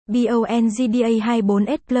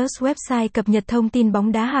bongda24h.plus website cập nhật thông tin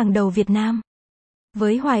bóng đá hàng đầu Việt Nam.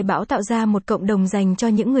 Với hoài bão tạo ra một cộng đồng dành cho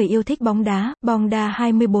những người yêu thích bóng đá,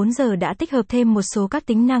 bongda24h đã tích hợp thêm một số các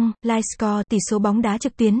tính năng, live score, tỷ số bóng đá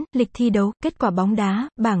trực tuyến, lịch thi đấu, kết quả bóng đá,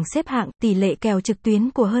 bảng xếp hạng, tỷ lệ kèo trực tuyến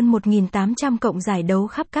của hơn 1.800 cộng giải đấu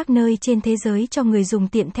khắp các nơi trên thế giới cho người dùng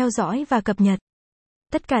tiện theo dõi và cập nhật.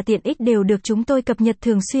 Tất cả tiện ích đều được chúng tôi cập nhật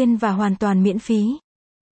thường xuyên và hoàn toàn miễn phí.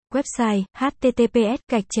 Website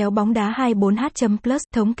https://bongda24h.plus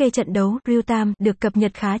thống kê trận đấu real time được cập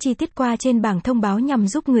nhật khá chi tiết qua trên bảng thông báo nhằm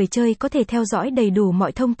giúp người chơi có thể theo dõi đầy đủ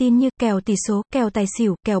mọi thông tin như kèo tỷ số, kèo tài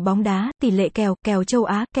xỉu, kèo bóng đá, tỷ lệ kèo, kèo châu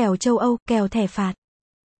Á, kèo châu Âu, kèo thẻ phạt.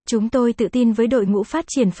 Chúng tôi tự tin với đội ngũ phát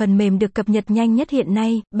triển phần mềm được cập nhật nhanh nhất hiện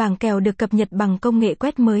nay, bảng kèo được cập nhật bằng công nghệ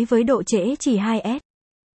quét mới với độ trễ chỉ 2S.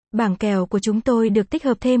 Bảng kèo của chúng tôi được tích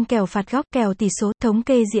hợp thêm kèo phạt góc, kèo tỷ số, thống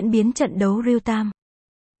kê diễn biến trận đấu real time.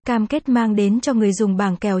 Cam kết mang đến cho người dùng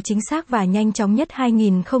bảng kèo chính xác và nhanh chóng nhất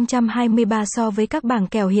 2023 so với các bảng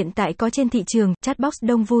kèo hiện tại có trên thị trường. Chatbox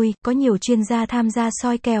đông vui, có nhiều chuyên gia tham gia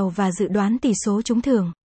soi kèo và dự đoán tỷ số trúng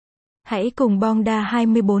thưởng. Hãy cùng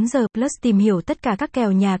bongda24h.plus tìm hiểu tất cả các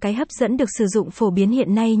kèo nhà cái hấp dẫn được sử dụng phổ biến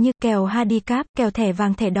hiện nay như kèo handicap, kèo thẻ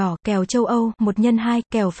vàng thẻ đỏ, kèo châu Âu, 1x2,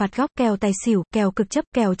 kèo phạt góc, kèo tài xỉu, kèo cực chấp,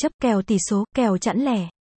 kèo tỷ số, kèo chẵn lẻ.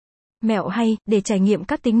 Mẹo hay, để trải nghiệm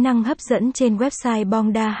các tính năng hấp dẫn trên website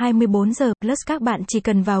bongda24h.plus các bạn chỉ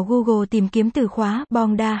cần vào Google tìm kiếm từ khóa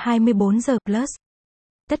bongda24h.plus.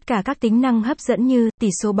 Tất cả các tính năng hấp dẫn như tỷ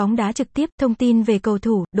số bóng đá trực tiếp, thông tin về cầu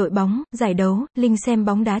thủ, đội bóng, giải đấu, link xem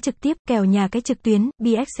bóng đá trực tiếp, kèo nhà cái trực tuyến,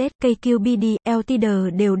 BXS, KQBD, LTD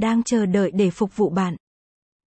đều đang chờ đợi để phục vụ bạn.